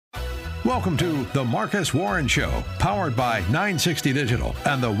Welcome to The Marcus Warren Show, powered by 960 Digital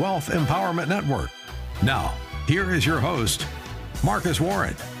and the Wealth Empowerment Network. Now, here is your host, Marcus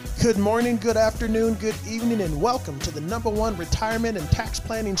Warren. Good morning, good afternoon, good evening, and welcome to the #1 retirement and tax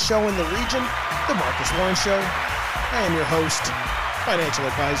planning show in the region, The Marcus Warren Show. I am your host, financial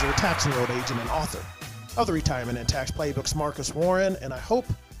advisor, tax enrolled agent, and author of the Retirement and Tax Playbooks, Marcus Warren, and I hope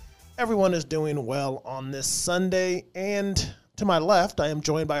everyone is doing well on this Sunday. And to my left, I am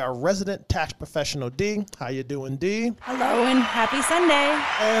joined by our resident tax professional, Dee. How you doing, Dee? Hello and happy Sunday.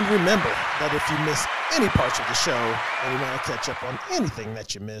 And remember that if you miss any parts of the show and you want to catch up on anything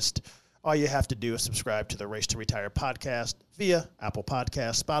that you missed, all you have to do is subscribe to the Race to Retire podcast via Apple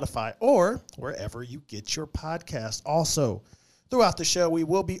Podcasts, Spotify, or wherever you get your podcast. Also, throughout the show, we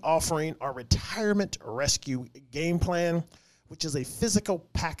will be offering our Retirement Rescue Game Plan, which is a physical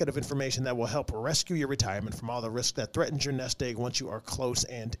packet of information that will help rescue your retirement from all the risk that threatens your nest egg once you are close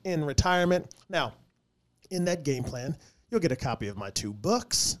and in retirement. Now, in that game plan, you'll get a copy of my 2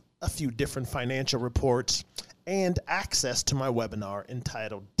 books, a few different financial reports, and access to my webinar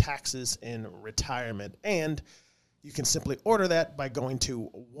entitled Taxes in Retirement. And you can simply order that by going to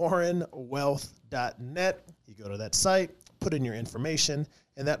warrenwealth.net. You go to that site, put in your information,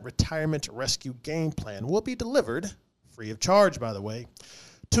 and that Retirement Rescue Game Plan will be delivered free of charge, by the way,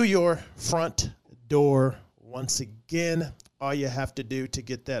 to your front door. Once again, all you have to do to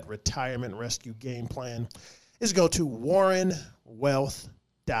get that Retirement Rescue Game Plan is go to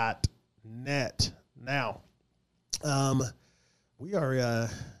warrenwealth.net. Now, we are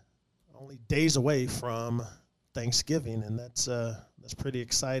only days away from Thanksgiving, and that's pretty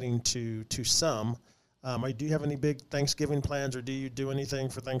exciting to some. Do you have any big Thanksgiving plans, or do you do anything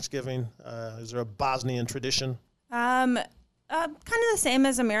for Thanksgiving? Is there a Bosnian tradition? Kind of the same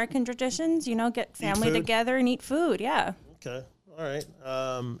as American traditions, get family together and eat food, yeah. Okay, all right.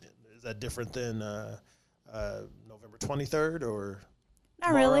 Is that different than November 23rd or Not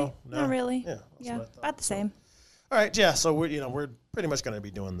tomorrow? really, No? not really. Yeah, about the same. All right, yeah, so we're pretty much going to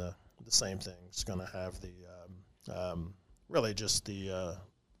be doing the same thing. It's going to have the really just the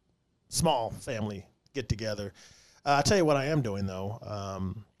small family get together. I'll tell you what I am doing, though.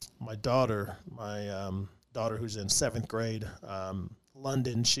 My daughter who's in 7th grade,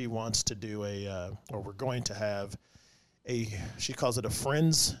 London, she wants to do we're going to have she calls it a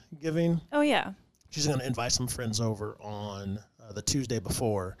Friendsgiving. Oh, yeah. She's going to invite some friends over on the Tuesday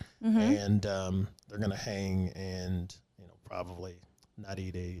before, and they're going to hang and, probably not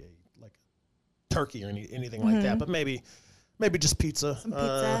eat a turkey or anything like that, but maybe just pizza,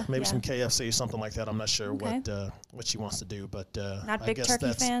 maybe some KFC, something like that. I'm not sure what she wants to do, but not big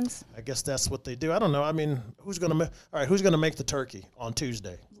turkey fans. I guess that's what they do. I don't know. I mean, who's gonna make the turkey on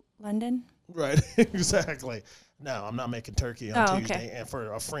Tuesday? London. Right, exactly. No, I'm not making turkey on Tuesday and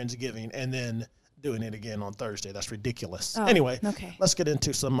for a Friendsgiving, and then doing it again on Thursday. That's ridiculous. Anyway, let's get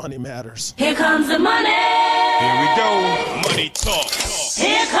into some money matters. Here comes the money. Here we go. Money talk.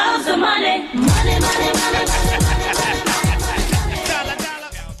 Here comes the money. Money, money, money, money, money.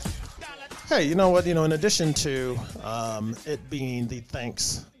 Hey, you know what? In addition to it being the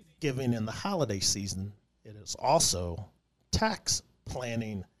Thanksgiving and the holiday season, it is also tax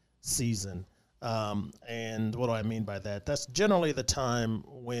planning season. And what do I mean by that? That's generally the time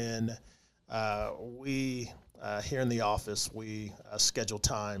when we here in the office, we schedule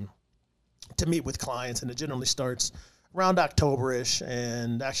time to meet with clients, and it generally starts around October-ish,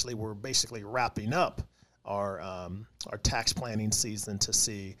 and actually we're basically wrapping up our tax planning season to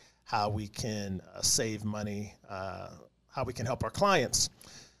see how we can save money, how we can help our clients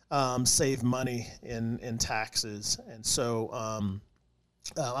save money in taxes. And so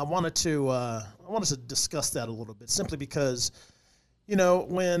I wanted to discuss that a little bit, simply because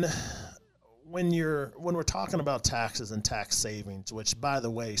when we're talking about taxes and tax savings, which by the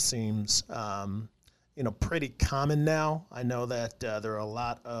way seems pretty common now. I know that there are a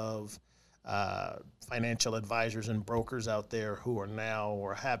lot of financial advisors and brokers out there who are now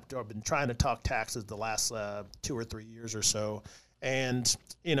or have been trying to talk taxes the last 2 or 3 years or so. And,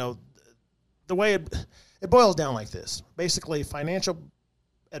 the way it boils down like this. Basically, financial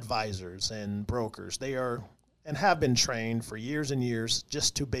advisors and brokers, they are and have been trained for years and years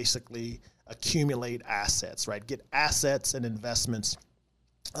just to basically accumulate assets, right? Get assets and investments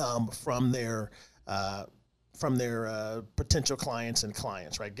from their potential clients and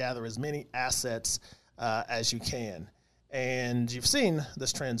clients, right? Gather as many assets as you can. And you've seen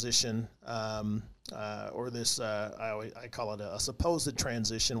this transition, or this, I call it a supposed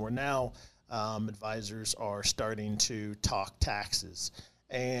transition, where now advisors are starting to talk taxes.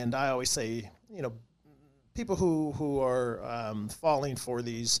 And I always say, people who are falling for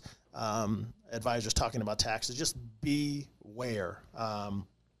these advisors talking about taxes, just beware.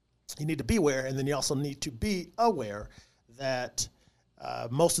 You need to beware, and then you also need to be aware that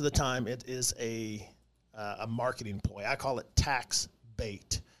most of the time it is a marketing ploy. I call it tax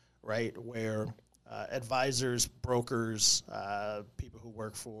bait, right? Where advisors, brokers, people who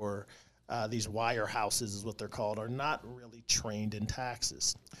work for these wire houses is what they're called, are not really trained in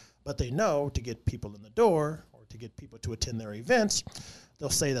taxes. But they know to get people in the door or to get people to attend their events, they'll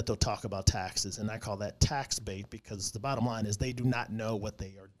say that they'll talk about taxes. And I call that tax bait because the bottom line is they do not know what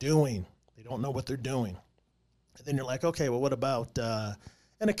they are doing. They don't know what they're doing. And then you're like, okay, well, what about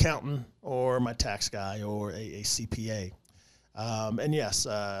an accountant or my tax guy or a CPA? And yes,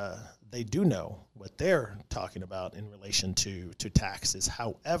 they do know what they're talking about in relation to taxes.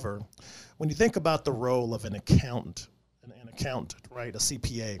 However, when you think about the role of an accountant, right, a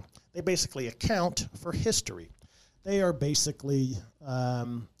CPA, they basically account for history. They are basically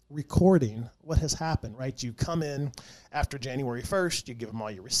recording what has happened, right? You come in after January 1st, you give them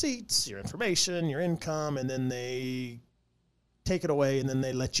all your receipts, your information, your income, and then they take it away, and then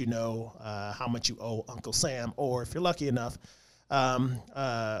they let you know how much you owe Uncle Sam, or if you're lucky enough,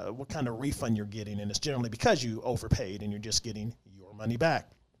 what kind of refund you're getting, and it's generally because you overpaid and you're just getting your money back.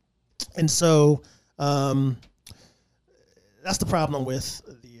 And so that's the problem with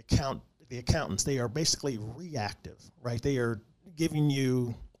the accountants. They are basically reactive, right? They are giving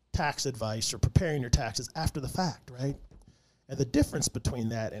you tax advice or preparing your taxes after the fact, right? And the difference between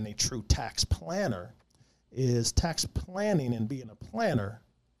that and a true tax planner is tax planning and being a planner,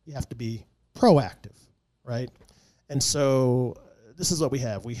 you have to be proactive, right? And so this is what we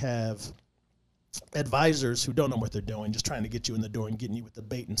have. We have advisors who don't know what they're doing, just trying to get you in the door and getting you with the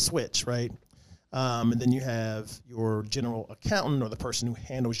bait and switch, right? And then you have your general accountant or the person who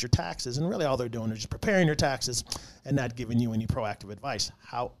handles your taxes, and really all they're doing is just preparing your taxes and not giving you any proactive advice.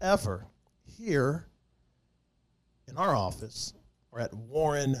 However, here in our office, or at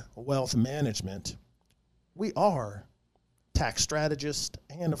Warren Wealth Management, we are tax strategists,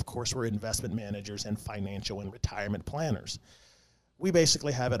 and of course we're investment managers and financial and retirement planners. We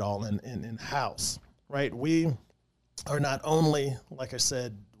basically have it all in-house, right? We are not only, like I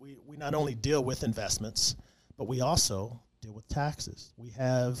said, we not only deal with investments, but we also deal with taxes. We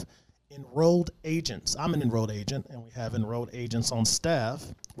have enrolled agents. I'm an enrolled agent, and we have enrolled agents on staff,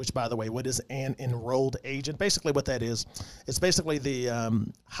 which, by the way, what is an enrolled agent? Basically what that is, it's basically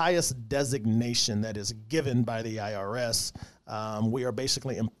the highest designation that is given by the IRS. We are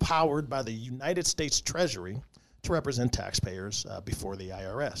basically empowered by the United States Treasury to represent taxpayers before the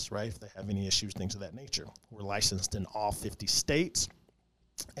IRS, right? If they have any issues, things of that nature. We're licensed in all 50 states,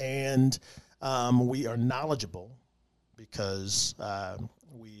 and we are knowledgeable because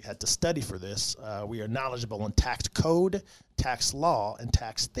we had to study for this. We are knowledgeable in tax code, tax law, and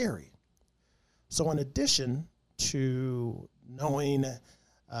tax theory. So in addition to knowing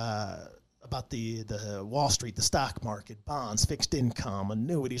about the Wall Street, the stock market, bonds, fixed income,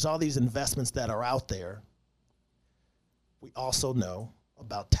 annuities, all these investments that are out there, we also know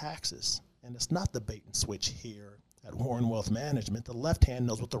about taxes. And it's not the bait and switch here at Warren Wealth Management. The left hand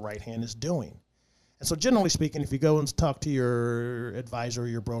knows what the right hand is doing. And so generally speaking, if you go and talk to your advisor or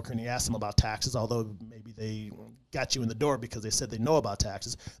your broker and you ask them about taxes, although maybe they got you in the door because they said they know about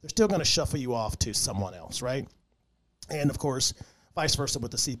taxes, they're still going to shuffle you off to someone else, right? And of course, vice versa with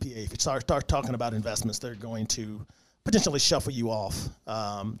the CPA. If you start talking about investments, they're going to potentially shuffle you off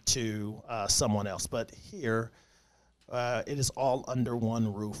to someone else. But here, it is all under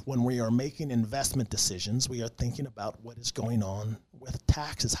one roof. When we are making investment decisions, we are thinking about what is going on with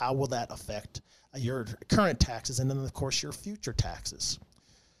taxes. How will that affect your current taxes and then, of course, your future taxes?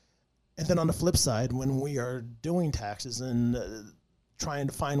 And then on the flip side, when we are doing taxes and trying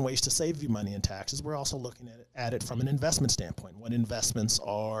to find ways to save you money in taxes, we're also looking at it from an investment standpoint. What investments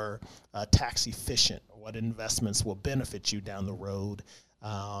are tax efficient? What investments will benefit you down the road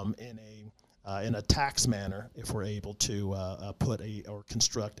in a tax manner if we're able to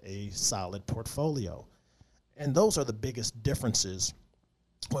construct a solid portfolio? And those are the biggest differences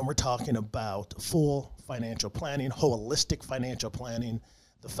when we're talking about full financial planning, holistic financial planning.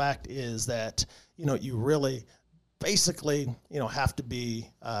 The fact is that, you really basically, have to be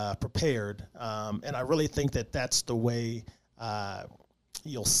prepared. And I really think that that's the way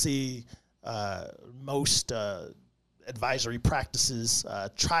you'll see most advisory practices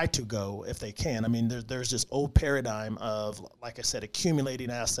try to go if they can. I mean, there's this old paradigm of, like I said, accumulating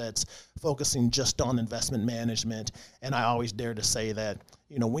assets, focusing just on investment management. And I always dare to say that,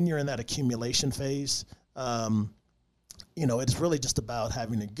 when you're in that accumulation phase, it's really just about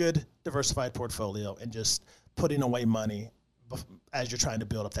having a good diversified portfolio and just putting away money as you're trying to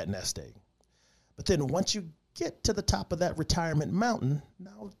build up that nest egg. But then once you get to the top of that retirement mountain,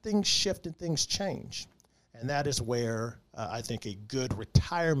 now things shift and things change. And that is where I think a good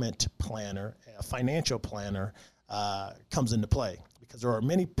retirement planner, a financial planner, comes into play, because there are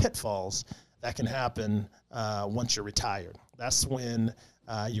many pitfalls that can happen once you're retired. That's when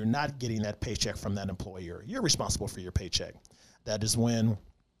you're not getting that paycheck from that employer. You're responsible for your paycheck. That is when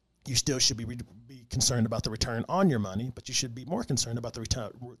you still should be concerned about the return on your money, but you should be more concerned about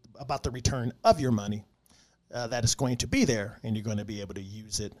the return of your money. That is going to be there, and you're going to be able to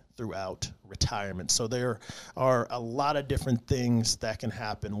use it throughout retirement. So there are a lot of different things that can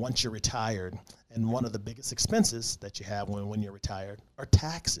happen once you're retired, and one of the biggest expenses that you have when you're retired are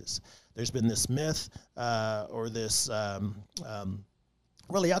taxes. There's been this myth, or this,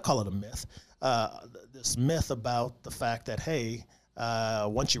 really I'll call it a myth, this myth about the fact that, hey,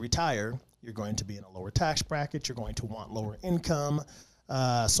 once you retire, you're going to be in a lower tax bracket, you're going to want lower income,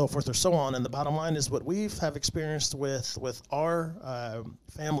 so forth or so on. And the bottom line is what we have experienced with our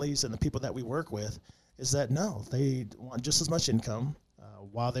families and the people that we work with is that no, they want just as much income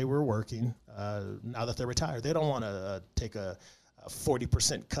while they were working. Now that they're retired, they don't want to take a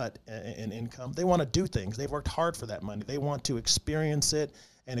 40% cut in income. They want to do things. They've worked hard for that money. They want to experience it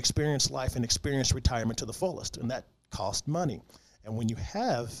and experience life and experience retirement to the fullest, and that costs money. And when you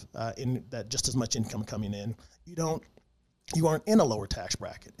have in that just as much income coming in, you aren't in a lower tax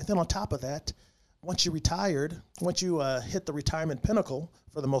bracket. And then on top of that, once you're retired, once you hit the retirement pinnacle,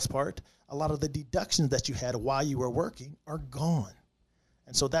 for the most part, a lot of the deductions that you had while you were working are gone.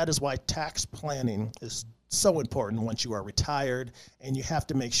 And so that is why tax planning is so important once you are retired, and you have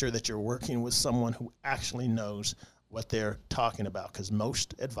to make sure that you're working with someone who actually knows what they're talking about, because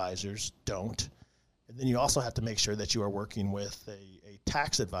most advisors don't. And then you also have to make sure that you are working with a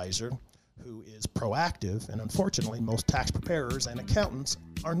tax advisor who is proactive, and unfortunately, most tax preparers and accountants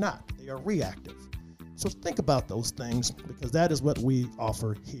are not. They are reactive. So think about those things, because that is what we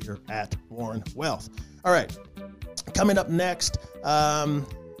offer here at Warren Wealth. All right, coming up next, I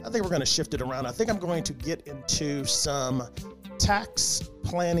think we're going to shift it around. I think I'm going to get into some tax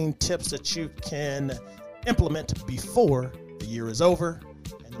planning tips that you can implement before the year is over,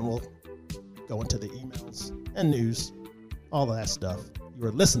 and then we'll go into the emails and news, all of that stuff. You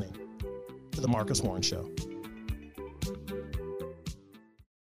are listening to The Marcus Warren Show.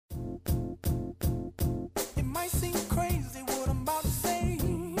 It might seem crazy what I'm about to say.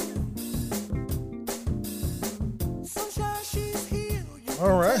 Sunshine, she's here.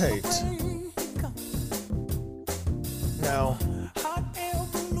 All right. Now,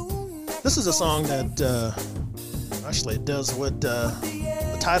 this is a song that actually it does what the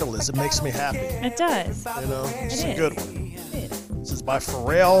title is. It makes me happy. It does. You know, it's It a is. good one. This is by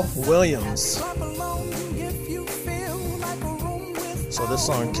Pharrell Williams. So this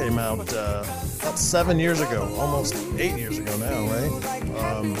song came out about 7 years ago, almost 8 years ago now, right?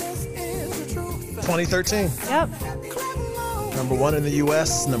 2013. Yep. Number one in the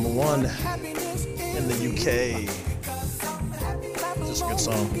U.S., number one in the U.K. Just a good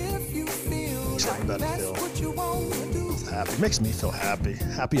song. Makes everybody feel happy. Makes me feel happy.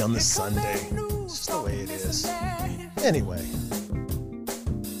 Happy on this Sunday. It's just the way it is. Anyway,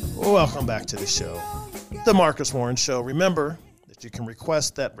 welcome back to the show, The Marcus Warren Show. Remember that you can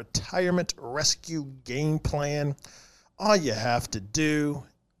request that retirement rescue game plan. All you have to do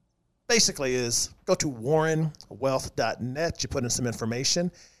basically is go to warrenwealth.net. You put in some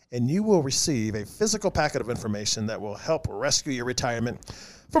information, and you will receive a physical packet of information that will help rescue your retirement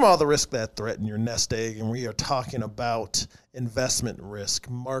from all the risk that threaten your nest egg. And we are talking about investment risk,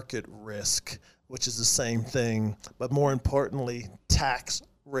 market risk, which is the same thing, but more importantly, tax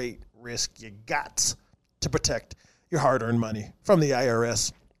rate risk. You got to protect your hard-earned money from the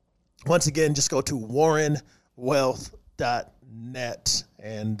IRS. Once again, just go to warrenwealth.net,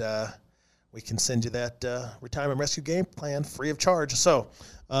 and we can send you that retirement rescue game plan free of charge. So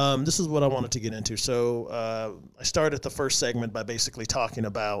this is what I wanted to get into. So I started the first segment by basically talking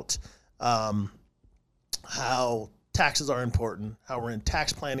about how taxes are important, how we're in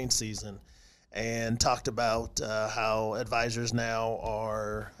tax planning season, and talked about how advisors now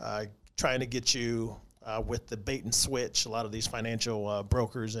are trying to get you with the bait and switch. A lot of these financial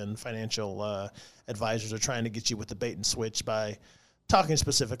brokers and financial advisors are trying to get you with the bait and switch by talking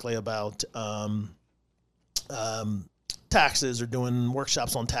specifically about taxes or doing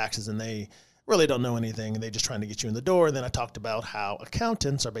workshops on taxes, and they really don't know anything, and they're just trying to get you in the door. And then I talked about how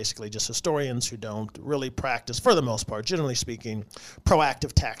accountants are basically just historians who don't really practice, for the most part, generally speaking,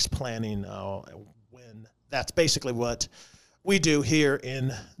 proactive tax planning, when that's basically what we do here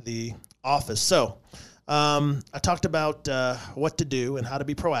in the office. So I talked about what to do and how to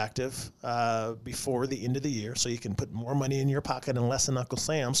be proactive before the end of the year so you can put more money in your pocket and less in Uncle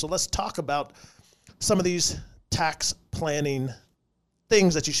Sam. So let's talk about some of these tax planning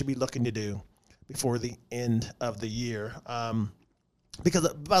things that you should be looking to do before the end of the year. Because,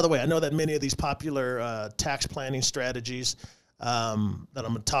 by the way, I know that many of these popular tax planning strategies that I'm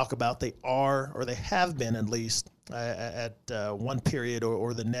going to talk about, they are, or they have been at least, at one period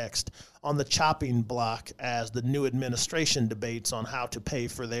or the next, on the chopping block as the new administration debates on how to pay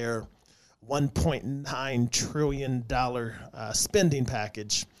for their $1.9 trillion spending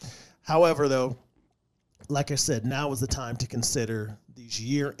package. However, though, like I said, now is the time to consider these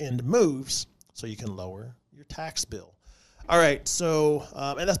year-end moves so you can lower your tax bill. All right, so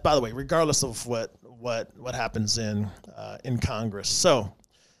and that's, by the way, regardless of what happens in Congress. So,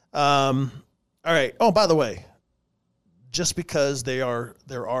 all right. Oh, by the way, just because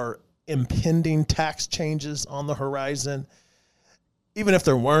there are impending tax changes on the horizon, even if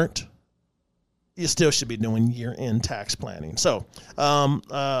there weren't, you still should be doing year-end tax planning. So,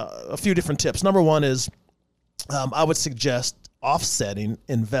 a few different tips. Number one is I would suggest offsetting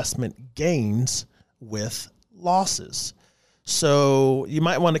investment gains with losses. So you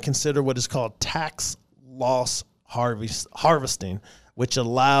might want to consider what is called tax loss harvesting, which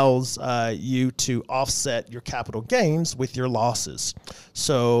allows you to offset your capital gains with your losses.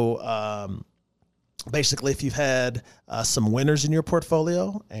 So basically, if you've had some winners in your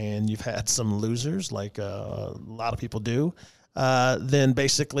portfolio and you've had some losers, like a lot of people do, then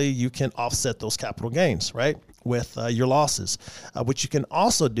basically you can offset those capital gains, right, with your losses, which you can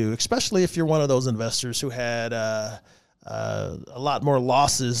also do, especially if you're one of those investors who had a lot more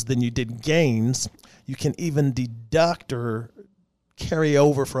losses than you did gains. You can even deduct or carry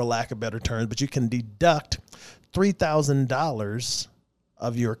over, for a lack of better terms, but you can deduct $3,000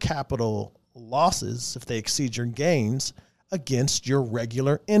 of your capital losses if they exceed your gains against your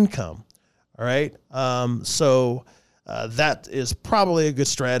regular income. All right. So that is probably a good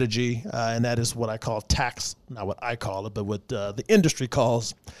strategy. And that is what I call not what I call it, but what the industry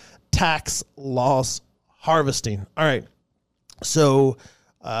calls tax loss harvesting. All right. So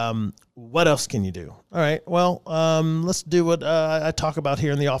what else can you do? All right. Well, let's do what I talk about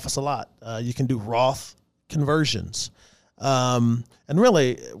here in the office a lot. You can do Roth conversions. And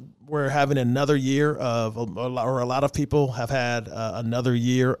really, we're having another year of, or a lot of people have had another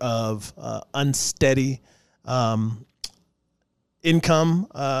year of unsteady income.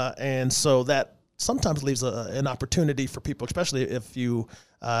 And so that sometimes leaves an opportunity for people, especially if you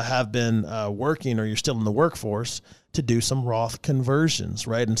have been working or you're still in the workforce, to do some Roth conversions,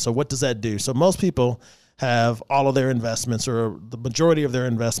 right? And so what does that do? So most people have all of their investments, or the majority of their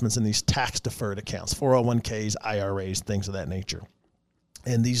investments, in these tax-deferred accounts, 401ks, IRAs, things of that nature.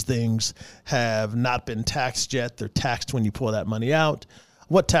 And these things have not been taxed yet. They're taxed when you pull that money out.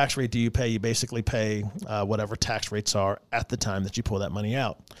 What tax rate do you pay? You basically pay whatever tax rates are at the time that you pull that money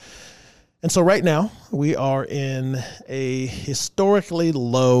out. And so right now we are in a historically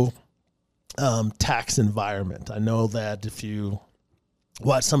low tax environment. I know that if you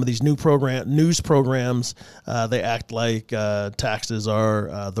watch some of these news programs, they act like taxes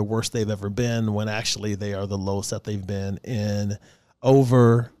are the worst they've ever been, when actually they are the lowest that they've been in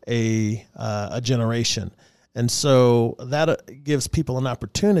over a generation. And so that gives people an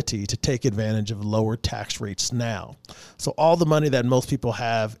opportunity to take advantage of lower tax rates now. So all the money that most people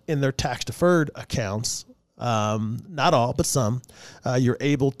have in their tax-deferred accounts, not all, but some, you're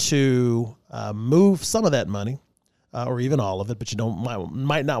able to move some of that money, or even all of it, but you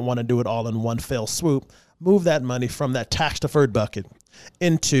might not want to do it all in one fell swoop. Move that money from that tax-deferred bucket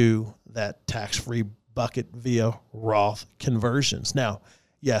into that tax-free bucket via Roth conversions. Now,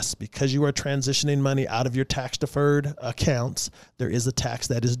 yes, because you are transitioning money out of your tax-deferred accounts, there is a tax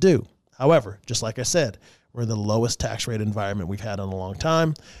that is due. However, just like I said, we're in the lowest tax rate environment we've had in a long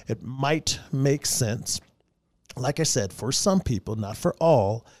time. It might make sense, like I said, for some people, not for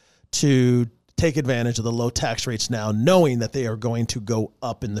all, to take advantage of the low tax rates now, knowing that they are going to go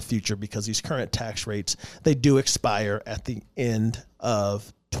up in the future, because these current tax rates, they do expire at the end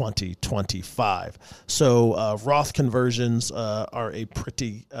of 2025. So Roth conversions are a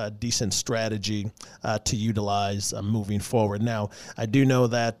pretty decent strategy to utilize moving forward. Now, I do know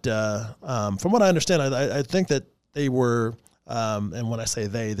that from what I understand, I think that they were, and when I say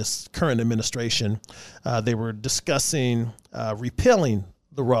they, this current administration, they were discussing repealing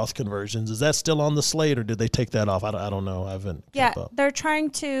the Roth conversions. Is that still on the slate, or did they take that off? I don't know. I haven't kept up. They're trying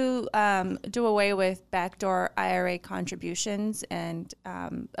to do away with backdoor IRA contributions, and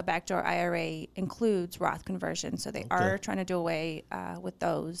a backdoor IRA includes Roth conversions. So they are trying to do away with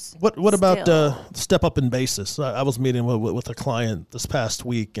those. What about step up in basis? I was meeting with a client this past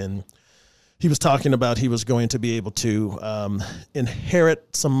week, and he was talking about he was going to be able to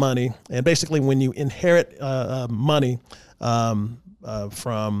inherit some money. And basically when you inherit money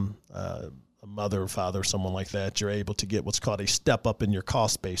from a mother or father, someone like that, you're able to get what's called a step up in your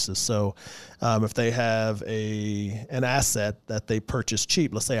cost basis. So if they have an asset that they purchased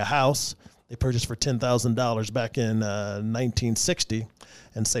cheap, let's say a house, they purchased for $10,000 back in 1960,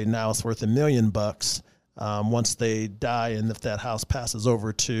 and say now it's worth $1 million. Once they die, and if that house passes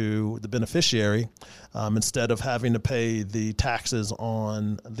over to the beneficiary, instead of having to pay the taxes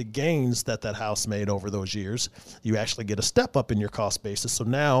on the gains that house made over those years, you actually get a step up in your cost basis. So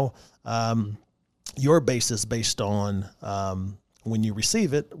now your basis based on when you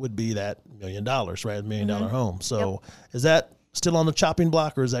receive it would be that $1 million, right? $1 million home. So is that still on the chopping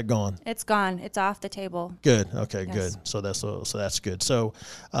block, or is that gone? It's gone. It's off the table. Good. Okay, yes. Good. So that's good. So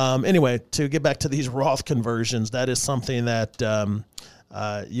anyway, to get back to these Roth conversions, that is something that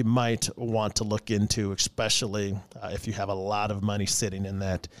you might want to look into, especially if you have a lot of money sitting in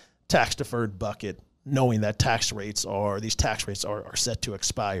that tax deferred bucket, knowing that these tax rates are set to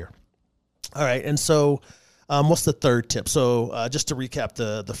expire. All right. And so what's the third tip? So just to recap,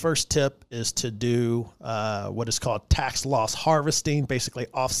 the first tip is to do what is called tax loss harvesting, basically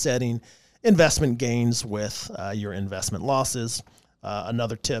offsetting investment gains with your investment losses.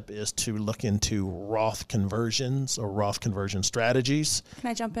 Another tip is to look into Roth conversions or Roth conversion strategies.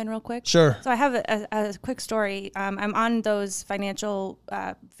 Can I jump in real quick? Sure. So I have a quick story. I'm on those financial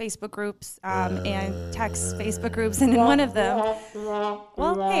Facebook groups and tax Facebook groups, and in one of them,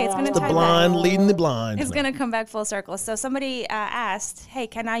 well, hey, it's going to tie the blind back. leading the blind. It's going to come back full circle. So somebody asked, hey,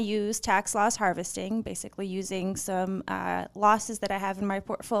 can I use tax loss harvesting, basically using some losses that I have in my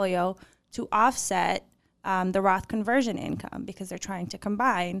portfolio to offset the Roth conversion income, because they're trying to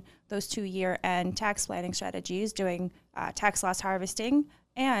combine those 2 year-end tax planning strategies, doing tax loss harvesting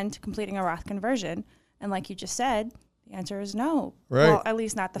and completing a Roth conversion. And like you just said, the answer is no. Right. Well, at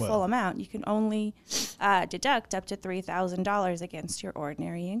least not the full amount. You can only deduct up to $3,000 against your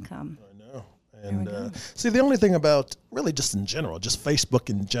ordinary income. I know. And see, the only thing about really just in general, just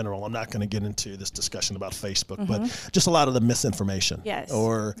Facebook in general, I'm not going to get into this discussion about Facebook, but just a lot of the misinformation. Yes.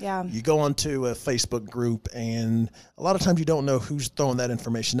 Or you go onto a Facebook group and a lot of times you don't know who's throwing that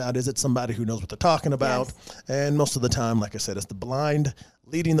information out. Is it somebody who knows what they're talking about? Yes. And most of the time, like I said, it's the blind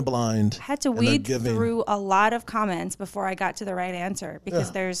leading the blind. I had to weed through a lot of comments before I got to the right answer,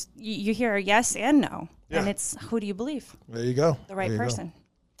 because there's you hear yes and no, and it's who do you believe? There you go. The right person.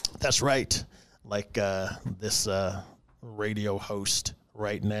 That's right. Like this radio host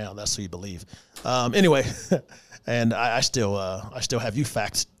right now. That's who you believe. Anyway, and I still have you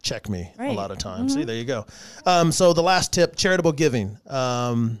fact check me a lot of times. See, there you go. So the last tip, charitable giving.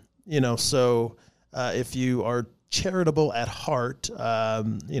 So if you are charitable at heart,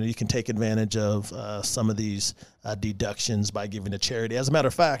 you can take advantage of some of these deductions by giving to charity. As a matter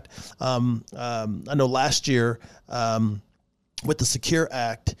of fact, I know last year with the Secure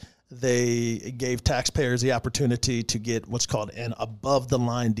Act, they gave taxpayers the opportunity to get what's called an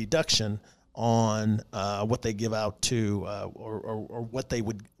above-the-line deduction on what they give out to, or what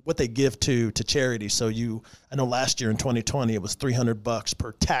they give to charity. So I know last year in 2020 it was $300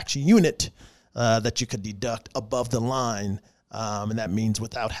 per tax unit that you could deduct above the line, and that means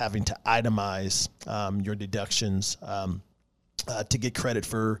without having to itemize your deductions to get credit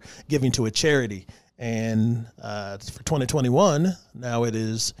for giving to a charity. And for 2021, now it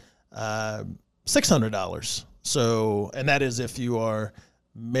is $600. So, and that is if you are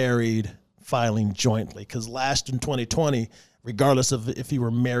married filing jointly, because last in 2020, regardless of if you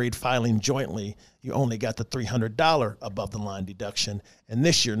were married filing jointly, you only got the $300 above the line deduction. And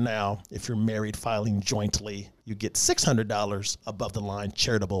this year now, if you're married filing jointly, you get $600 above the line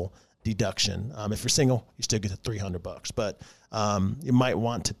charitable deduction. If you're single, you still get the $300, but you might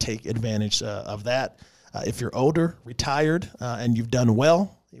want to take advantage of that. If you're older, retired, and you've done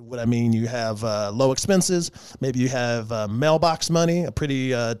well, what I mean, you have low expenses. Maybe you have mailbox money, a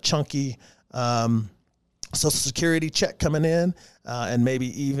pretty chunky Social Security check coming in, and maybe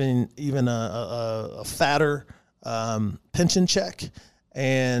even a fatter pension check.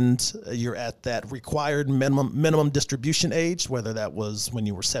 and you're at that required minimum distribution age, whether that was when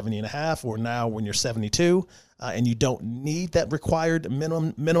you were 70 and a half or now when you're 72, and you don't need that required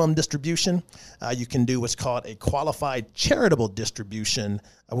minimum distribution, you can do what's called a qualified charitable distribution,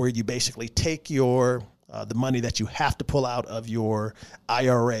 where you basically take your the money that you have to pull out of your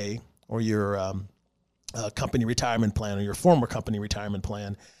IRA or your company retirement plan or your former company retirement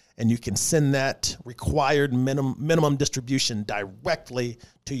plan, and you can send that required minimum distribution directly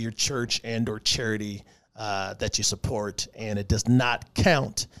to your church and or charity that you support, and it does not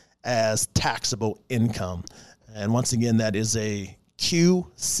count as taxable income. And once again, that is a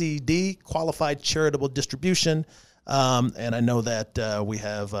QCD, Qualified Charitable Distribution. And I know that we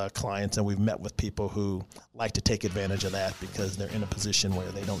have clients and we've met with people who like to take advantage of that because they're in a position where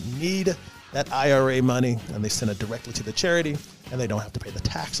they don't need that IRA money and they send it directly to the charity and they don't have to pay the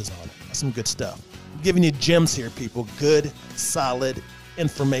taxes on it. That's some good stuff. I'm giving you gems here, people. Good, solid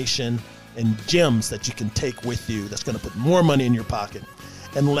information and gems that you can take with you that's going to put more money in your pocket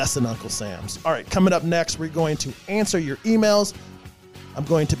and less than Uncle Sam's. All right, coming up next, we're going to answer your emails. I'm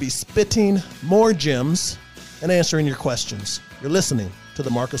going to be spitting more gems and answering your questions. You're listening to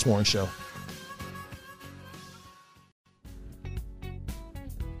The Marcus Warren Show.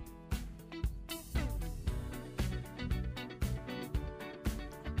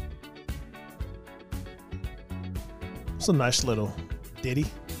 It's a nice little ditty.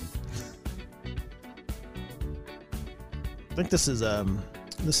 I think this is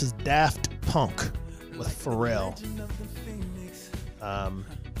Daft Punk with Pharrell.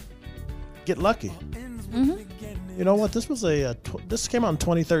 Get Lucky. Mm-hmm. You know what? This was this came out in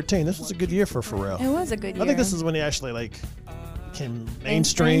 2013. This was a good year for Pharrell. It was a good year. I think this is when he actually became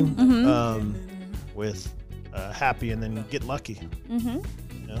mainstream. Mm-hmm. With Happy and then Get Lucky. Mm-hmm.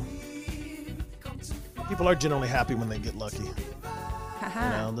 You know? People are generally happy when they get lucky. Uh-huh. You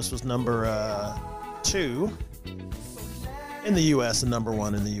know, this was number 2 in the U.S. and number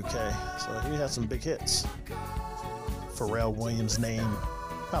 1 in the U.K. So he had some big hits. Pharrell Williams' name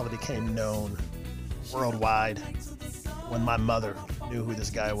probably became known worldwide when my mother knew who this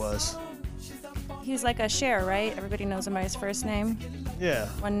guy was. He's like a Cher, right? Everybody knows him by his first name. Yeah.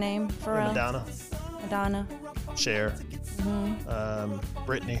 One name, Pharrell. Madonna. Cher. Mm-hmm.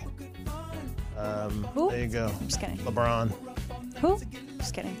 Britney. Who? There you go. I'm just kidding. LeBron. Who?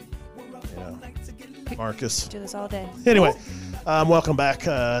 Just kidding. You know, Marcus. Do this all day. Anyway, welcome back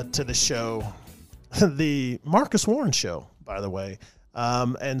to the show, the Marcus Warren Show, by the way.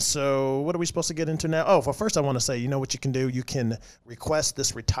 And so what are we supposed to get into now? Oh, well, first I want to say, you know what you can do? You can request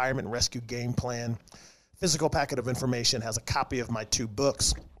this retirement rescue game plan. Physical packet of information has a copy of my 2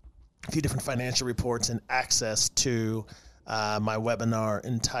 books, a few different financial reports, and access to my webinar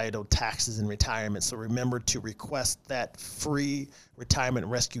entitled Taxes in Retirement. So remember to request that free retirement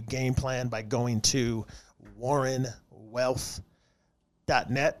rescue game plan by going to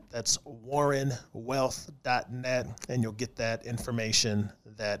warrenwealth.net. That's warrenwealth.net, and you'll get that information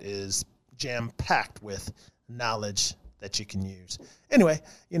that is jam-packed with knowledge that you can use. Anyway,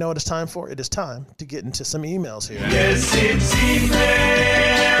 you know what it's time for? It is time to get into some emails here. Yes, it's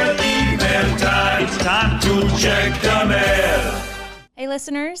email time. It's time to check the mail. Hey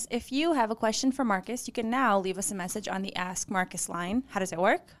listeners, if you have a question for Marcus, you can now leave us a message on the Ask Marcus line. How does it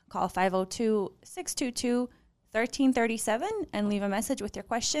work? Call 502-622-1337 and leave a message with your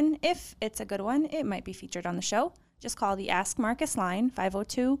question. If it's a good one, it might be featured on the show. Just call the Ask Marcus line,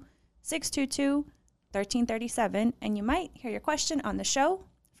 502-622-1337, and you might hear your question on the show.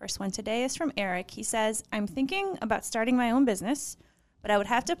 First one today is from Eric. He says, I'm thinking about starting my own business, but I would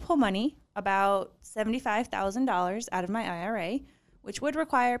have to pull money, about $75,000 out of my IRA, which would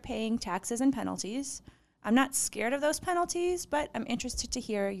require paying taxes and penalties. I'm not scared of those penalties, but I'm interested to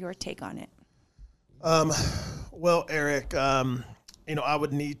hear your take on it. Well, Eric, I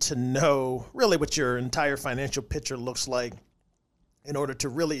would need to know really what your entire financial picture looks like in order to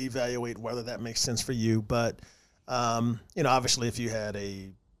really evaluate whether that makes sense for you. But, obviously if you had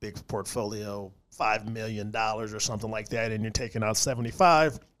a big portfolio, $5 million or something like that, and you're taking out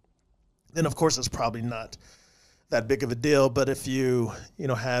 75, then of course it's probably not that big of a deal. But if you,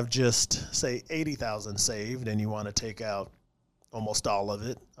 have just say 80,000 saved and you want to take out almost all of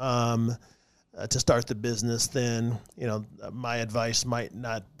it, to start the business, then, my advice might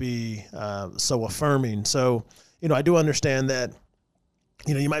not be so affirming. So, I do understand that,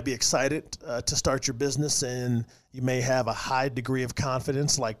 you might be excited to start your business, and you may have a high degree of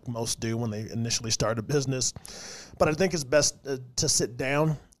confidence like most do when they initially start a business. But I think it's best to sit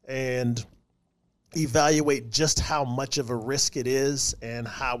down and evaluate just how much of a risk it is and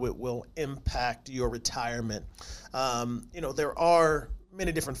how it will impact your retirement. There are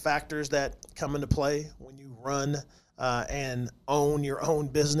many different factors that come into play when you run and own your own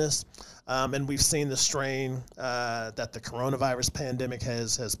business. And we've seen the strain that the coronavirus pandemic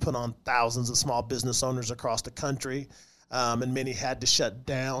has put on thousands of small business owners across the country. And many had to shut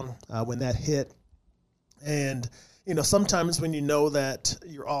down when that hit. And, sometimes when you know that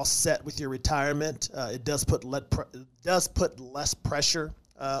you're all set with your retirement, it does put less pressure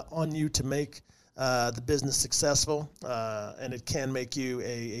on you to make the business successful. And it can make you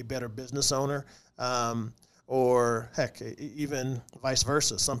a better business owner. Or heck, even vice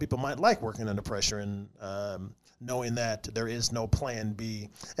versa. Some people might like working under pressure and knowing that there is no plan B.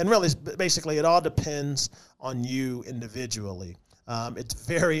 And really, basically, it all depends on you individually. It's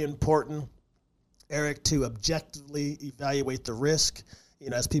very important, Eric, to objectively evaluate the risk.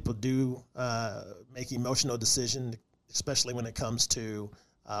 As people do make emotional decisions, especially when it comes to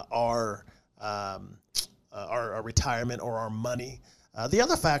our retirement or our money. The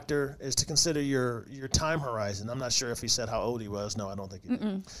other factor is to consider your time horizon. I'm not sure if he said how old he was. No, I don't think he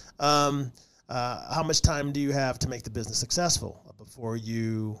did. How much time do you have to make the business successful before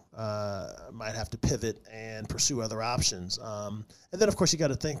you might have to pivot and pursue other options? And then, of course, you got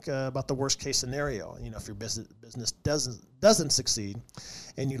to think about the worst case scenario. If your business doesn't succeed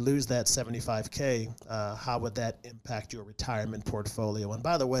and you lose that $75K, how would that impact your retirement portfolio? And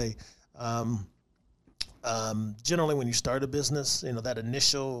by the way, generally, when you start a business, that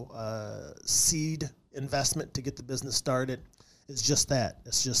initial seed investment to get the business started is just that.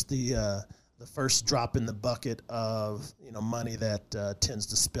 It's just the first drop in the bucket of money that tends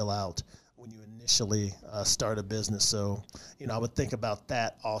to spill out when you initially start a business. So, I would think about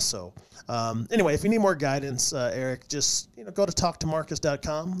that also. Anyway, if you need more guidance, Eric, just go to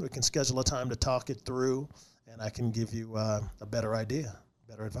talktomarcus.com. We can schedule a time to talk it through, and I can give you a better idea,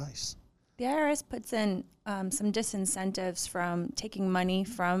 better advice. The IRS puts in some disincentives from taking money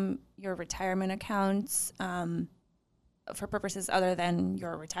from your retirement accounts for purposes other than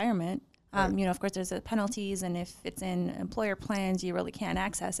your retirement. Right. Of course, there's penalties, and if it's in employer plans, you really can't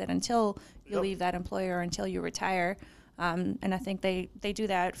access it until you leave that employer, until you retire. And I think they do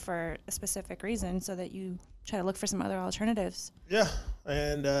that for a specific reason, so that you try to look for some other alternatives. Yeah,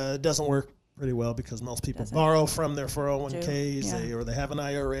 and it doesn't work pretty well because most people borrow from their 401ks, or they have an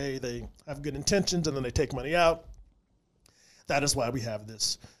IRA, they have good intentions, and then they take money out. That is why we have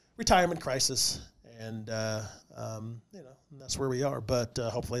this retirement crisis, and that's where we are. But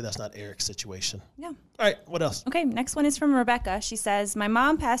hopefully that's not Eric's situation. Yeah. All right, what else? Okay, next one is from Rebecca. She says, my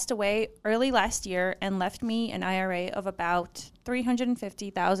mom passed away early last year and left me an IRA of about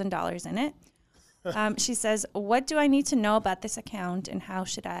 $350,000 in it. She says, what do I need to know about this account and how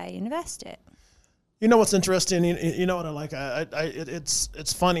should I invest it? What's interesting? You know what I like?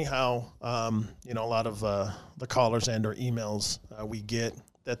 It's funny how, a lot of the callers and or emails we get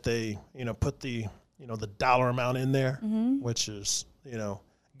that they, put the dollar amount in there, which is,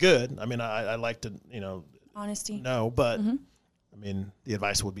 good. I mean, I like to, honesty. No, but I mean, the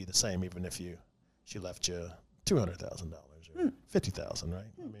advice would be the same, even if she left you $200,000 or $50,000, right?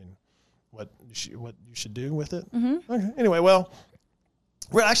 I mean, what you should do with it. Okay. Anyway, well,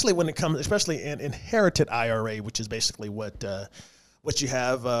 we're actually, when it comes, especially an inherited IRA, which is basically what you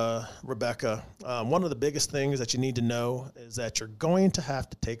have, Rebecca. One of the biggest things that you need to know is that you're going to have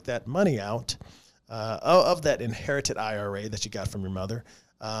to take that money out of that inherited IRA that you got from your mother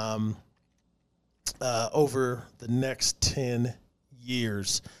over the next 10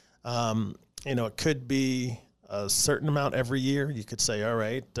 years. It could be a certain amount every year. You could say, all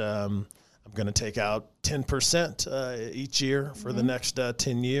right, I'm going to take out 10% each year for the next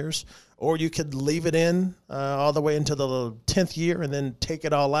 10 years. Or you could leave it in all the way into the 10th year and then take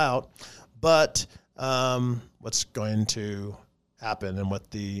it all out. But what's going to happen and what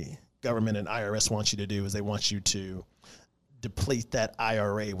the government and IRS wants you to do is they want you to deplete that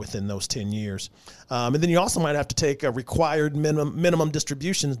IRA within those 10 years. And then you also might have to take a required minimum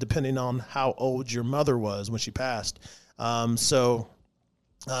distributions depending on how old your mother was when she passed. So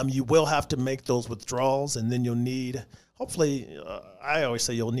you will have to make those withdrawals, and then you'll need, hopefully, I always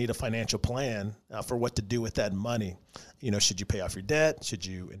say you'll need a financial plan for what to do with that money. Should you pay off your debt? Should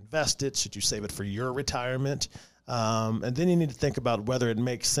you invest it? Should you save it for your retirement? And then you need to think about whether it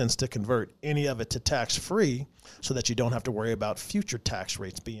makes sense to convert any of it to tax-free so that you don't have to worry about future tax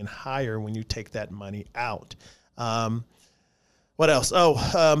rates being higher when you take that money out. What else?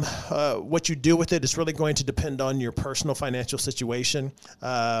 What you do with it is really going to depend on your personal financial situation.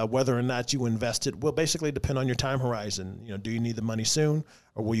 Whether or not you invest it will basically depend on your time horizon. Do you need the money soon,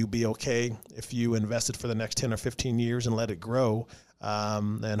 or will you be okay if you invest it for the next 10 or 15 years and let it grow,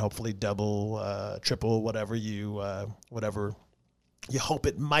 and hopefully double, triple, whatever you hope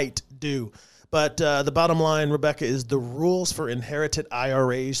it might do. But the bottom line, Rebecca, is the rules for inherited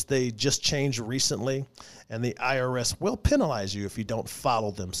IRAs, they just changed recently, and the IRS will penalize you if you don't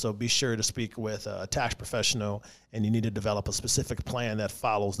follow them. So be sure to speak with a tax professional, and you need to develop a specific plan that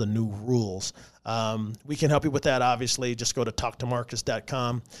follows the new rules. We can help you with that, obviously. Just go to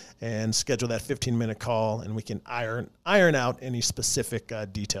talktomarcus.com and schedule that 15-minute call, and we can iron out any specific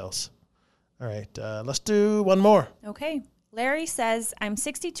details. All right, let's do one more. Okay. Larry says, I'm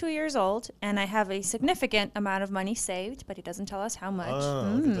 62 years old and I have a significant amount of money saved, but he doesn't tell us how much.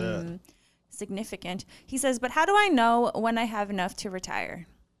 Oh, look at that. Significant. He says, but how do I know when I have enough to retire?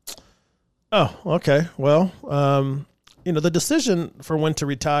 Oh, okay. Well, the decision for when to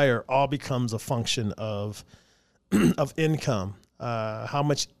retire all becomes a function of income. How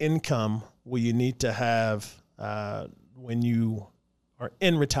much income will you need to have when you are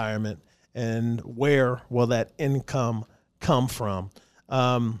in retirement, and where will that income come from?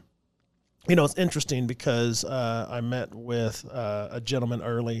 It's interesting because I met with a gentleman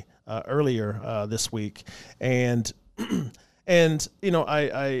earlier this week, and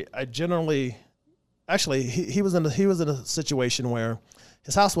I generally, actually, he was in a situation where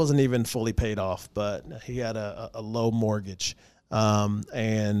his house wasn't even fully paid off, but he had a low mortgage,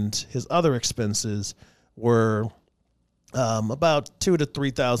 and his other expenses were about $2,000 to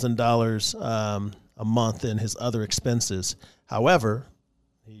 $3,000 a month in his other expenses. However,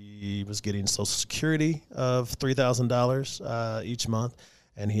 he was getting Social Security of $3,000 each month,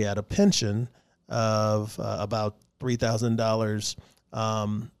 and he had a pension of about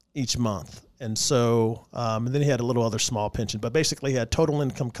 $3,000 each month. And so, and then he had a little other small pension, but basically he had total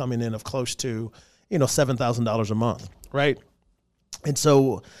income coming in of close to, $7,000 a month, right? And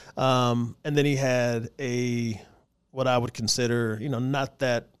so, and then he had what I would consider, not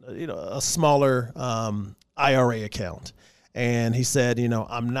that, a smaller IRA account. And he said,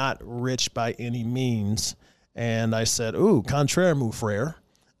 I'm not rich by any means. And I said, ooh, contraire, mon frère,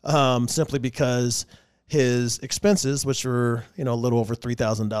 simply because his expenses, which were, a little over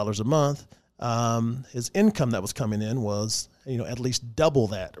 $3,000 a month, his income that was coming in was, at least double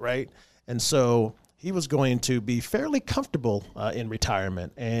that, right? And so he was going to be fairly comfortable in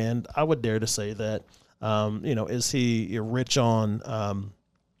retirement. And I would dare to say that, is he rich on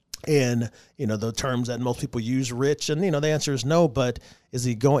in the terms that most people use, rich? And the answer is no. But is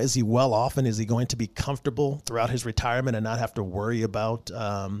he well off, and is he going to be comfortable throughout his retirement and not have to worry about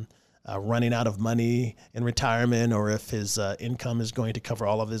running out of money in retirement, or if his income is going to cover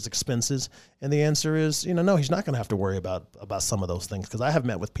all of his expenses? And the answer is, no, he's not going to have to worry about some of those things, because I have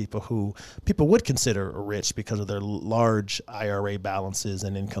met with people who people would consider rich because of their large IRA balances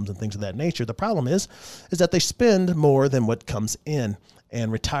and incomes and things of that nature. The problem is that they spend more than what comes in,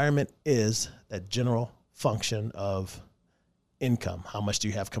 and retirement is that general function of income. How much do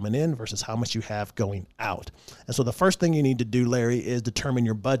you have coming in versus how much you have going out? And so the first thing you need to do, Larry, is determine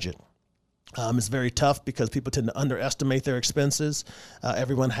your budget. It's very tough because people tend to underestimate their expenses.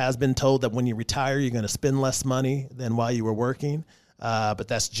 Everyone has been told that when you retire, you're going to spend less money than while you were working. But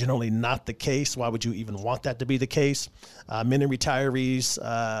that's generally not the case. Why would you even want that to be the case? Many retirees,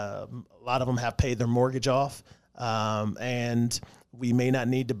 a lot of them have paid their mortgage off. And we may not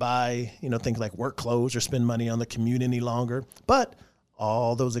need to buy, things like work clothes or spend money on the commute any longer. But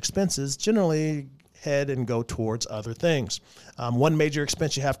all those expenses generally head and go towards other things. One major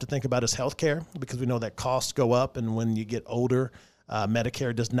expense you have to think about is healthcare, because we know that costs go up, and when you get older,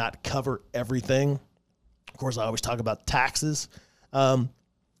 Medicare does not cover everything. Of course, I always talk about taxes. You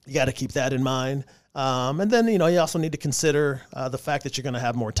got to keep that in mind. And then, you also need to consider the fact that you're going to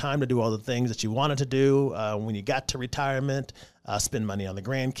have more time to do all the things that you wanted to do when you got to retirement, spend money on the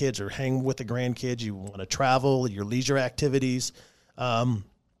grandkids or hang with the grandkids. You want to travel, your leisure activities.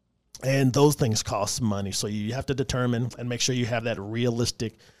 And those things cost money. So you have to determine and make sure you have that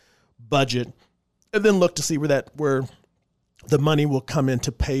realistic budget, and then look to see where the money will come in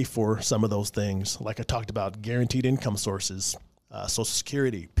to pay for some of those things. Like I talked about, guaranteed income sources, Social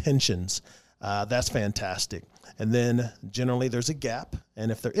Security, pensions. That's fantastic. And then generally there's a gap.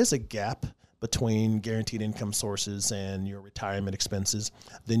 And if there is a gap between guaranteed income sources and your retirement expenses,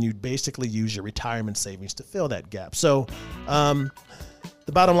 then you basically use your retirement savings to fill that gap. So,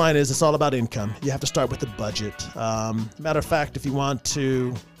 the bottom line is it's all about income. You have to start with the budget. Matter of fact, if you want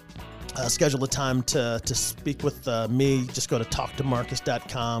to schedule a time to speak with me, just go to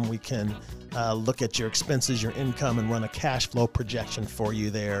talktomarcus.com. We can look at your expenses, your income, and run a cash flow projection for you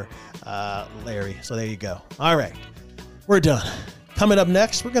there, Larry. So there you go. All right, we're done. Coming up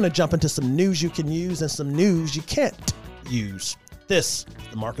next, we're going to jump into some news you can use and some news you can't use. This is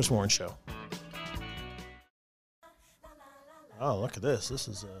the Marcus Warren Show. Oh, look at this. This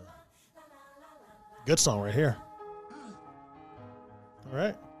is a good song right here. All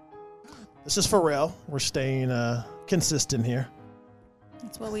right. This is Pharrell. We're staying consistent here.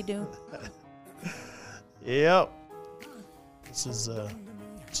 That's what we do. Yep. This is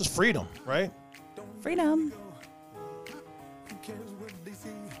freedom, right? Freedom.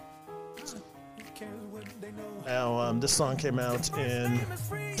 Now, this song came out in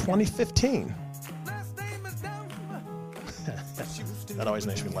 2015. That always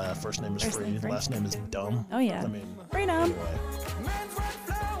makes me laugh. First name is Free, last name is Dumb. Oh, yeah. I mean, Freedom. anyway.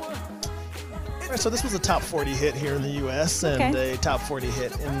 All right, so this was a top 40 hit here in the U.S. and a top 40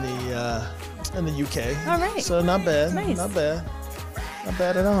 hit in the U.K. All right. So not bad. Nice. Not bad. Not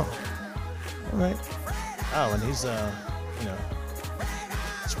bad at all. All right. Oh, and he's,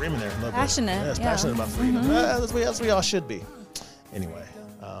 screaming there a little Passionate, bit. Yeah, he's yeah. passionate about freedom. As we all should be. Anyway,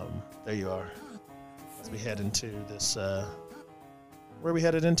 there you are. As we head into this, where are we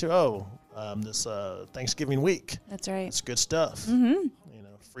headed into? This Thanksgiving week. That's right. It's good stuff. Mm-hmm.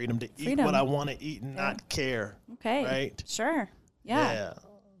 Freedom to eat what I want to eat and not care. Okay. Right? Sure. Yeah.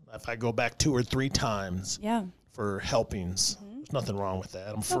 If I go back 2 or 3 times for helpings, there's nothing wrong with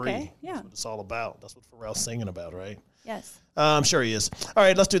that. I'm free. Okay. Yeah. That's what it's all about. That's what Pharrell's singing about, right? Yes. I'm sure he is. All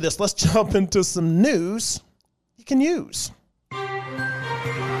right, let's do this. Let's jump into some news you can use.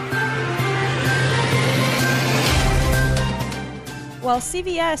 Well,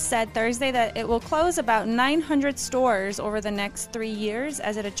 CVS said Thursday that it will close about 900 stores over the next 3 years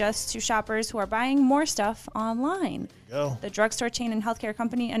as it adjusts to shoppers who are buying more stuff online. Go. The drugstore chain and healthcare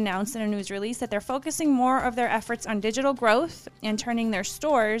company announced in a news release that they're focusing more of their efforts on digital growth and turning their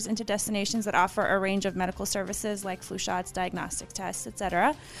stores into destinations that offer a range of medical services like flu shots, diagnostic tests,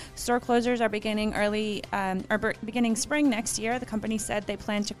 etc. Store closures are beginning beginning spring next year. The company said they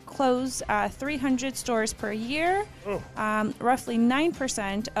plan to close 300 stores per year, roughly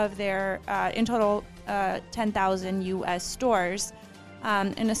 9% of their in total 10,000 U.S. stores.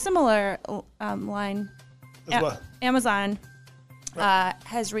 In a similar line, Amazon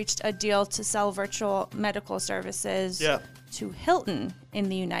has reached a deal to sell virtual medical services to Hilton in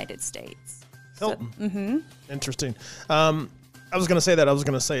the United States. Hilton. Interesting. I was going to say that.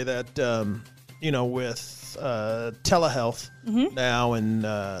 With telehealth now and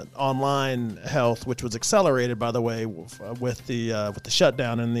online health, which was accelerated, by the way, with the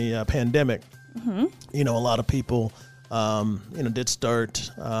shutdown and the pandemic. A lot of people, did start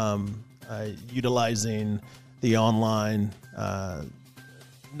utilizing the online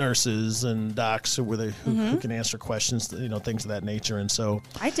nurses and docs who can answer questions, things of that nature. And so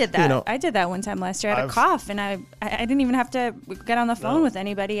I did that. I did that one time last year. I had a cough, and I didn't even have to get on the phone with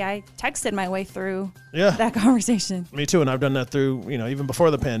anybody. I texted my way through that conversation. Me too, and I've done that through even before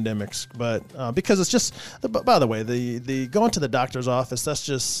the pandemics. But because it's just, by the way, the going to the doctor's office,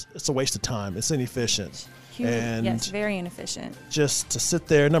 it's a waste of time. It's inefficient. And yes, very inefficient. Just to sit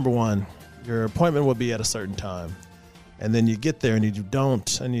there, number one, your appointment will be at a certain time. And then you get there and you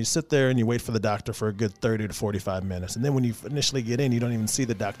sit there and you wait for the doctor for a good 30 to 45 minutes. And then when you initially get in, you don't even see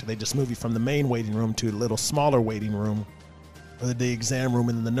the doctor. They just move you from the main waiting room to a little smaller waiting room, or the exam room,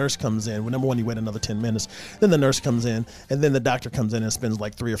 and then the nurse comes in. Well, number one, you wait another 10 minutes. Then the nurse comes in, and then the doctor comes in and spends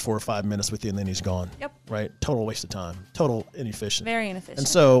like 3 or 4 or 5 minutes with you, and then he's gone. Yep. Right? Total waste of time. Total inefficient. Very inefficient. And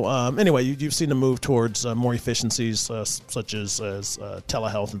so, anyway, you've seen the move towards more efficiencies, such as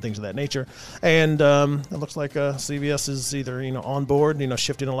telehealth and things of that nature. And it looks like CVS is either on board,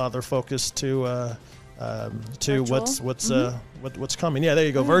 shifting a lot of their focus to what's coming. Yeah, there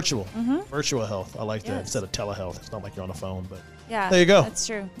you go. Virtual health. I like that instead of telehealth. It's not like you're on the phone, but there you go. That's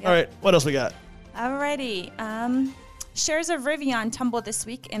true. Yep. All right, what else we got? Alrighty. Shares of Rivian tumbled this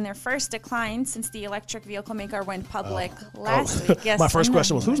week in their first decline since the electric vehicle maker went public last week. Yes, my first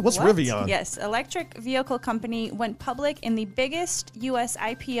question was, what's Rivian? Yes, electric vehicle company went public in the biggest U.S.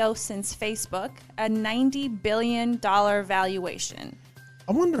 IPO since Facebook, a $90 billion valuation.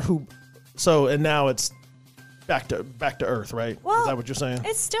 I wonder who. So, and now it's back to earth, right? Well, is that what you're saying?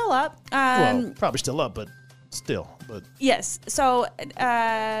 It's still up. Well, probably still up, but still. But yes. So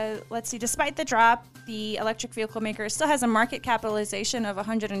let's see. Despite the drop, the electric vehicle maker still has a market capitalization of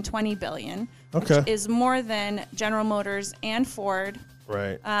 $120 billion, which is more than General Motors and Ford.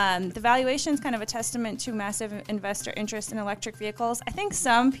 Right. The valuation is kind of a testament to massive investor interest in electric vehicles. I think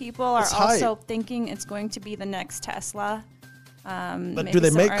some people are also thinking it's going to be the next Tesla. But maybe do they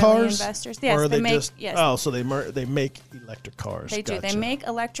some make early cars? investors. Yes, or are they make. just, Yes, Oh, so they make electric cars. they do. They Gotcha. make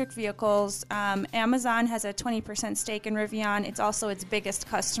electric vehicles. Amazon has a 20% stake in Rivian. It's also its biggest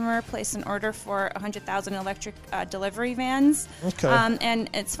customer. Placed an order for 100,000 electric delivery vans. Okay. And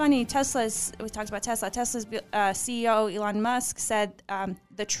it's funny. We talked about Tesla. Tesla's CEO Elon Musk said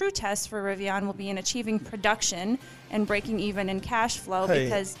the true test for Rivian will be in achieving production and breaking even in cash flow. Hey,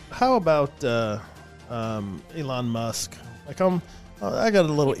 Because how about Elon Musk? I got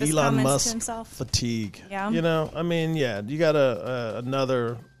a little Keep his Elon comments to Musk himself. fatigue. Yeah. You know, I mean, yeah, you got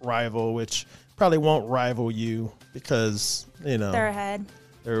another rival, which probably won't rival you because, you know, they're ahead.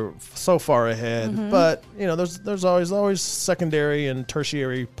 they're so far ahead. Mm-hmm. But, you know, there's always secondary and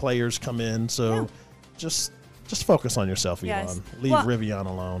tertiary players come in. So just focus on yourself, Elon. Yes. Leave Well, Rivian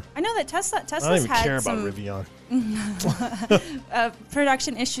alone. I know that Tesla's I don't even had care some about Rivian.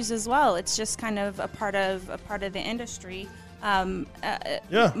 production issues as well. It's just kind of a part of the industry.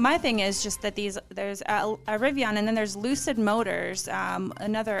 Yeah. My thing is just that there's a Rivian, and then there's Lucid Motors,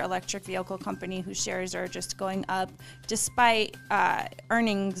 another electric vehicle company whose shares are just going up despite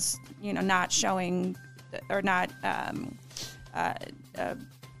earnings, not showing or not.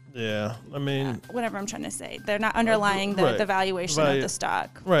 Yeah, I mean, Whatever I'm trying to say, they're not underlying right. the valuation of the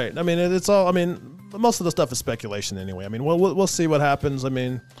stock. right. I mean, it's all. I mean, most of the stuff is speculation anyway. I mean, we'll see what happens. I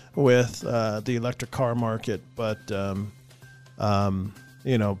mean, with the electric car market, but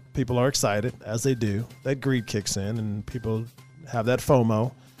people are excited as they do. That greed kicks in, and people have that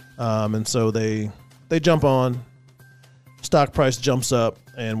FOMO, and so they jump on. Stock price jumps up,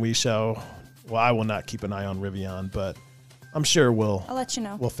 and we shall. Well, I will not keep an eye on Rivian, but I'm sure I'll let you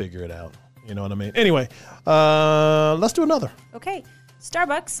know. we'll figure it out. You know what I mean? Anyway, let's do another. Okay.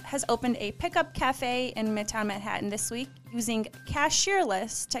 Starbucks has opened a pickup cafe in Midtown Manhattan this week using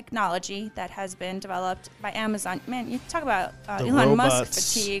cashierless technology that has been developed by Amazon. Man, you talk about The Elon Musk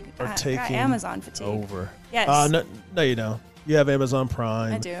robots fatigue. are Got taking Amazon fatigue. over. Yes. No, you don't. You have Amazon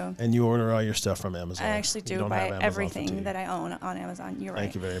Prime. I do. And you order all your stuff from Amazon. I actually You do don't buy have Amazon everything fatigue. that I own on Amazon. You're right.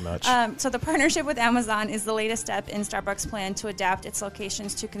 Thank you very much. So the partnership with Amazon is the latest step in Starbucks' plan to adapt its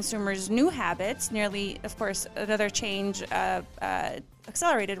locations to consumers' new habits. Nearly, of course, another change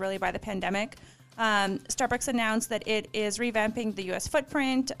accelerated really by the pandemic. Starbucks announced that it is revamping the U.S.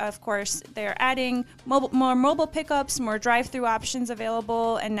 footprint. Of course, they're adding more mobile pickups, more drive-through options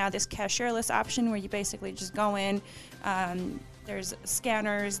available, and now this cashierless option where you basically just go in. There's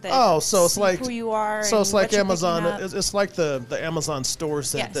scanners that so it's see like who you are. So and it's like what you're Amazon. picking up. It's like the Amazon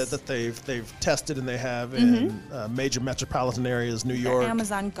stores that, Yes. that they've tested and they have in major metropolitan areas, New York.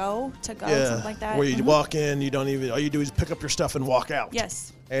 Amazon Go to go, Yeah, something like that. where you Mhm. walk in, you don't even. All you do is pick up your stuff and walk out.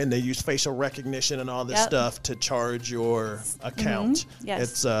 Yes. And they use facial recognition and all this Yep. stuff to charge your account. Yes.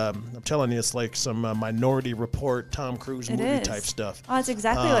 It's I'm telling you, it's like some Minority Report, Tom Cruise It movie is. type stuff. Oh, that's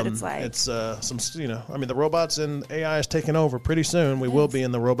exactly what it's like. It's some, I mean, the robots and AI is taking over pretty soon. We will be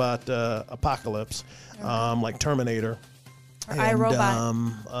in the robot apocalypse, like Terminator. Or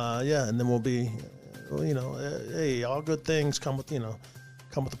iRobot. And then we'll be, hey, all good things come with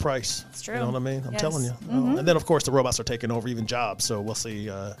the price. It's true. You know what I mean? I'm Yes. telling you. And then, of course, the robots are taking over even jobs. So we'll see.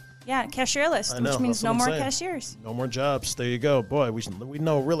 Yeah, cashierless, I know, which means that's no what I'm more saying. cashiers. No more jobs. There you go. Boy, we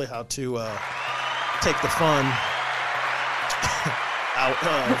know really how to take the fun out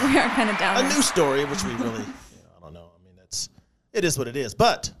of We are kind of down. a news story, which we really, I don't know. I mean, it is what it is.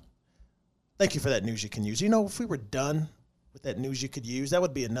 But thank you for that news you can use. If we were done with that news you could use, that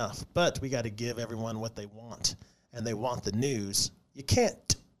would be enough. But we got to give everyone what they want, and they want the news you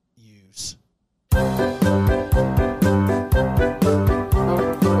can't use.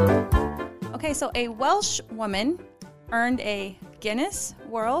 Okay, so a Welsh woman earned a Guinness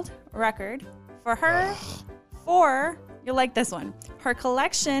World Record for you'll like this one, her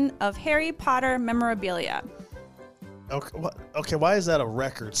collection of Harry Potter memorabilia. Okay, why is that a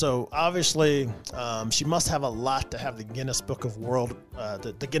record? So obviously, she must have a lot to have the Guinness Book of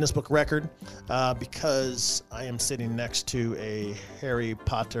the Guinness Book record, because I am sitting next to a Harry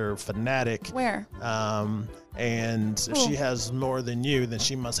Potter fanatic. Where? And if she has more than you, then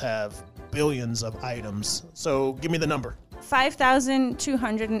she must have billions of items. So give me the number.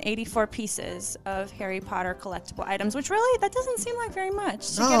 5,284 pieces of Harry Potter collectible items, which really, that doesn't seem like very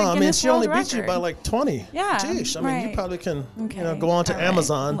much to get a No, I mean, Guinness she World only beat you Record. by like 20. Yeah, Jeez, I mean, you right. probably can Okay, go on to all right.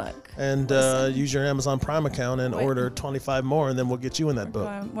 Amazon Look, and listen. use your Amazon Prime account and Wait. order 25 more, and then we'll get you in that book.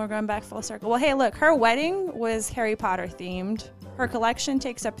 We're going back full circle. Well, hey, look, her wedding was Harry Potter themed. Her collection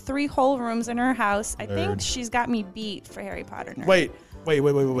takes up 3 whole rooms in her house. I think Nerd. she's got me beat for Harry Potter. Nerd. Wait.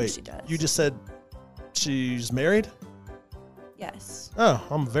 She does. You just said she's married? Yes. Oh,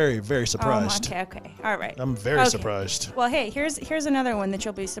 I'm very, very surprised. Okay. All right. I'm very surprised. Well, hey, here's another one that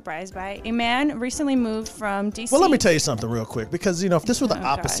you'll be surprised by. A man recently moved from D.C. Well, let me tell you something real quick, because, if this were the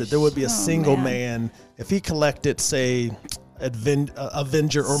opposite, gosh. there would be a single man. if he collected, say,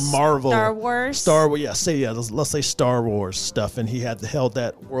 Avenger or Marvel. Star Wars. Let's say Star Wars stuff, and he held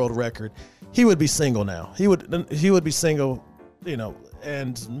that world record. He would be single now. He would be single,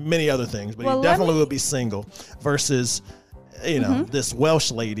 and many other things, but he definitely would be single versus, this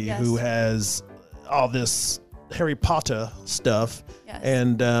Welsh lady who has all this Harry Potter stuff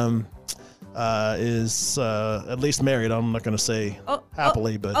and is at least married. I'm not going to say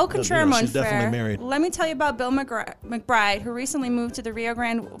happily, but she's definitely married. Let me tell you about Bill McBride, who recently moved to the Rio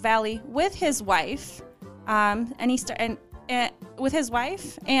Grande Valley with his wife, with his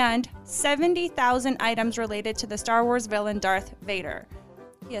wife and 70,000 items related to the Star Wars villain Darth Vader.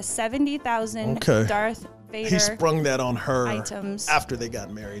 He has 70,000 Darth Vader. He sprung that on her items after they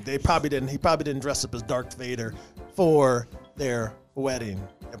got married. He probably didn't dress up as Darth Vader for their wedding.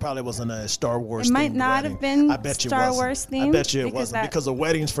 It probably wasn't a Star Wars. It might not have been Star Wars themed. I bet you it wasn't, because a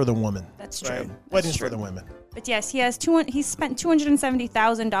wedding's for the woman. That's true. Right? Weddings for the women. But yes, he spent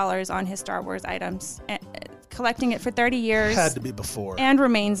 $270,000 on his Star Wars items, collecting it for 30 years. Had to be before. And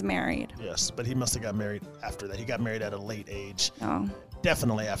remains married. Yes, but he must have got married after that. He got married at a late age. Oh.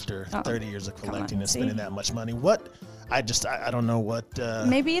 Definitely after 30 years of collecting and spending that much money. I don't know what.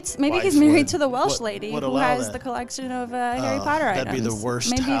 Maybe he's married to the Welsh lady who has the collection of Harry Potter items. That'd be the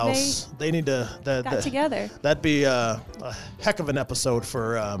worst house. They need to got together. That'd be a heck of an episode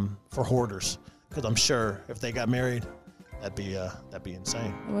for hoarders, because I'm sure if they got married, that'd be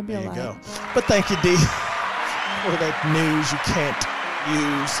insane. It would be there a you lot. go. But thank you, Dee, for that news you can't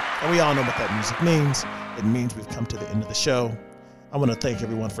use, and we all know what that music means. It means we've come to the end of the show. I want to thank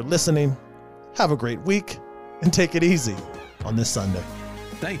everyone for listening. Have a great week, and take it easy on this Sunday.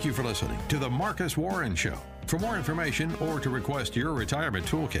 Thank you for listening to The Marcus Warren Show. For more information or to request your retirement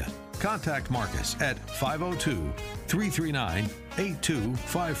toolkit, contact Marcus at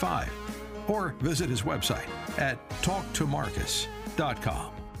 502-339-8255 or visit his website at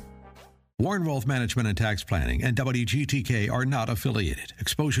talktomarcus.com. Warren Wealth Management and Tax Planning and WGTK are not affiliated.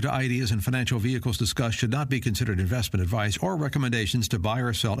 Exposure to ideas and financial vehicles discussed should not be considered investment advice or recommendations to buy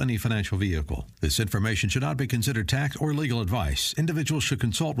or sell any financial vehicle. This information should not be considered tax or legal advice. Individuals should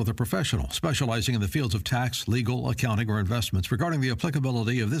consult with a professional specializing in the fields of tax, legal, accounting, or investments regarding the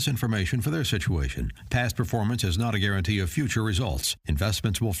applicability of this information for their situation. Past performance is not a guarantee of future results.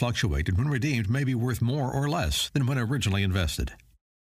 Investments will fluctuate and when redeemed may be worth more or less than when originally invested.